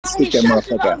Stick that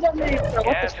motherfucker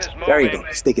out. There you go.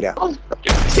 Stick it out.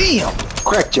 Damn!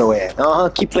 Cracked your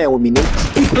ass. Keep playing with me,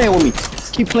 nigga. Keep playing with me.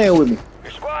 Keep playing with me.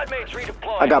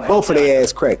 I got both of their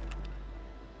ass cracked.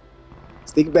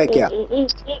 Stick it back out.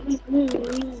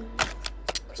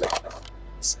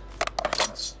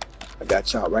 I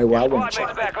got y'all right where I want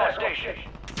y'all.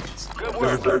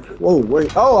 Whoa, where?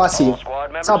 Oh, I see you.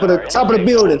 Top of the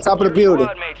building. Top of the building.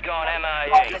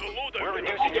 We're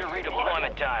reducing your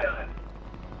redeployment time.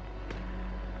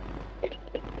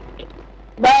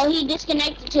 Bro, he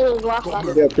disconnected to his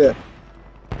Wi-Fi. Up there.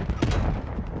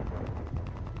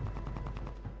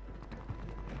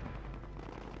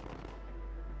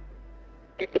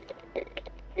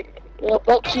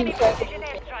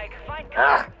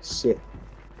 Ah, shit.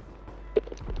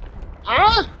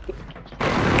 Ah!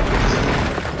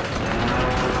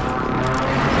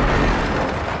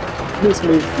 This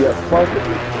means you're fucking.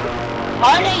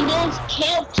 All they do is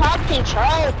kill top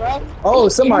control, bro. Oh,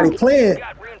 somebody playing.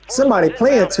 Somebody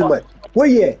playing too much. Where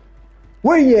you at?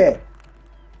 Where you at?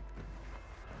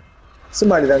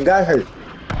 Somebody done got hurt.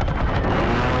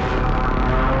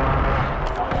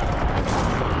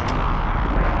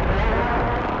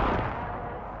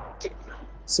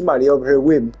 Somebody over here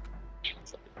with me.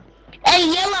 Hey,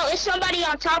 Yellow, it's somebody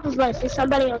on top of us. It's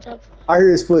somebody on top of us. I hear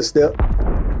his footstep.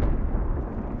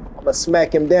 I'm gonna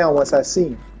smack him down once I see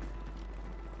him.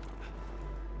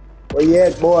 Where you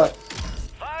at, boy?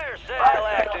 Fire sale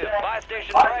active. Buy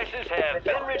station prices have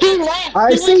been reduced. He left.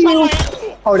 I see you.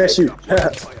 Oh, that's you.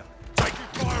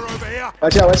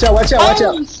 Watch out, watch out, watch out, watch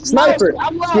out. Sniper.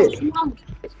 I'm lost. Shit.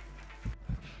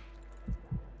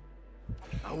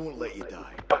 I won't let you die.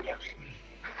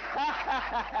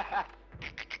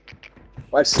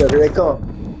 Watch yourself, here they come.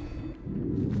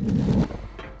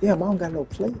 Damn, I don't got no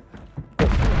plate.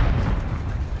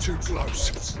 Too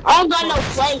close. I don't got no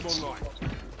plates.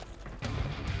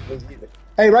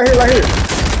 Hey, right here, right here.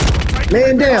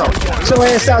 Man down. Get your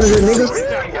ass out of here, nigga.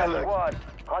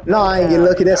 No, I ain't get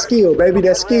lucky. That's skill, baby.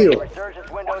 That's skill.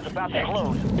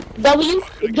 W, gas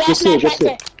Good shit, mask good right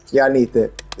there. shit. Yeah, I need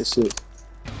that. This shit.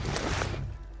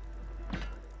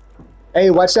 Hey,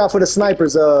 watch out for the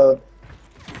snipers,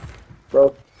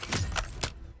 bro.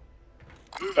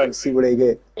 Trying to see where they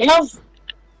get. No.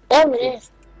 There it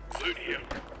is.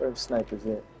 Where the snipers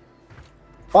at?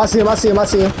 Oh, I see him, I see him, I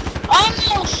see him. Oh,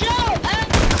 no, shoot.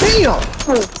 Damn!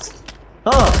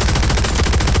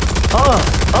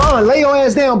 Lay your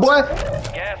ass down, boy.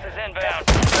 Gas is inbound.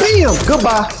 Damn!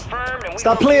 Goodbye.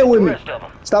 Stop playing with me.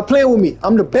 Stop playing with me.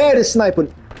 I'm the baddest sniper.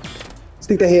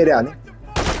 Stick that head out.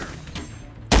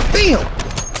 Damn!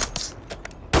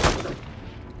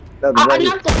 I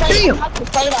knocked the plate. Damn! I knocked the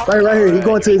plate off. Right here. He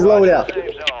going to his loadout.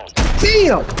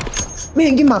 Damn!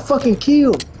 Man, get my fucking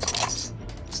kill.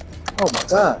 Oh my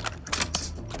god.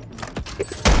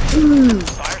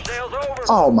 Fire sale's over.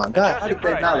 Oh my god. How did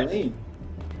that not leave?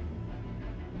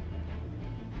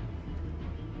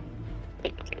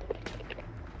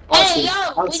 Hey, yo,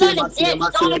 we got a zip.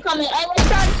 Don't come in. Hey, let's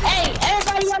try. Hey,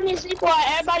 everybody on this zip line.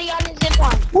 Everybody on this zip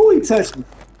line. Who he touched me?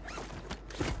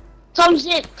 Come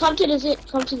zip. Come to the zip.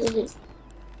 Come to the zip.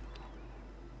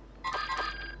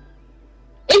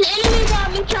 Is enemies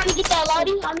on me trying to get that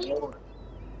loading on me?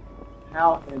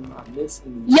 How am I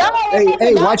missing? Yo,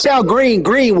 Hey, watch out, green,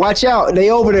 watch out. They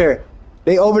over there.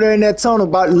 They over there in that tunnel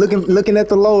about looking at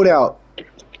the loadout.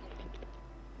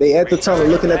 They at the tunnel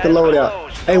looking at the loadout.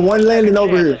 Hey, one landing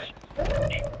over here.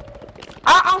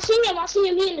 I see him. I see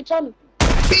him here in the tunnel.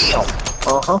 Damn.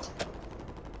 Uh-huh.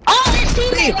 Oh, this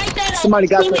teammate right there. Somebody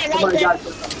got that. Right Somebody there. got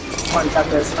that. Somebody got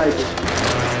that sniper.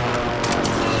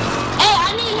 Hey,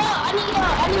 I need help.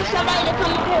 I need somebody to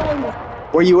come up here with me.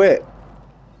 Where you at?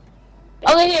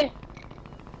 Over here.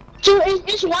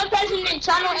 It's one person in the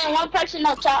tunnel and one person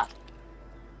up top.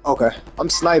 Okay, I'm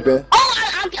sniping. Oh,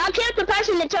 I killed the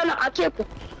person in the tunnel. I killed him.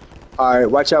 All right,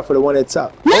 watch out for the one at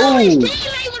top. No, his Oh.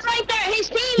 teammate was right there. His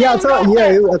teammate Yeah, I was told right you.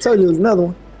 there. Yeah, I told you it was another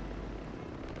one.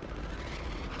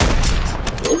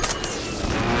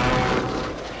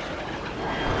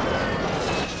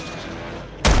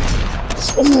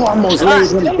 Oh, I almost laid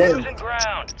him down. Losing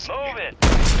ground. Move it.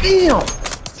 Damn.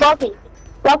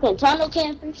 Fucking tunnel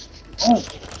campers.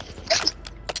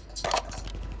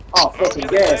 Oh, fucking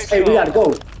gas. Hey, we gotta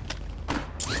go.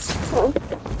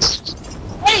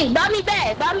 Hey, buy me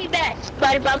back. Buy me back.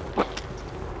 Buddy.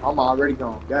 I'm already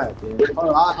gone. God damn.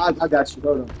 Hold on, I got you.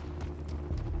 Hold on.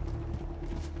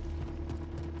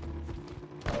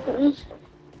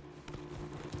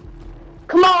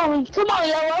 Come on,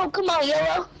 Yellow. Come on,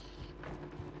 Yellow.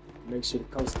 Make sure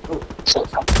it comes to go.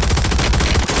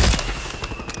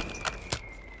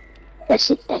 That's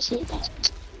it.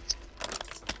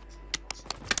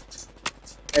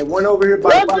 Hey, one over here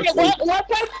by the box. What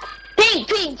person?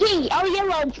 Pink. Oh,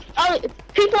 yellow. Oh,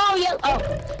 people on yellow. Oh,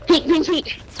 pink.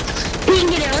 Pink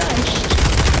getting rushed.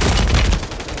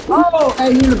 Oh,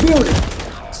 hey, you in the building.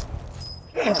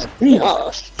 Damn.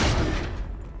 Oh.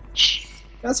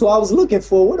 That's what I was looking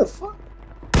for. What the fuck?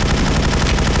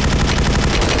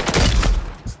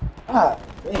 Ah,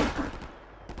 man.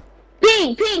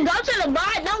 Pink, go to the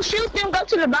bar. Don't shoot them. Go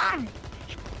to the bar.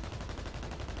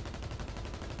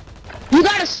 You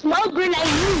got a smoke grenade.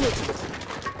 Use it.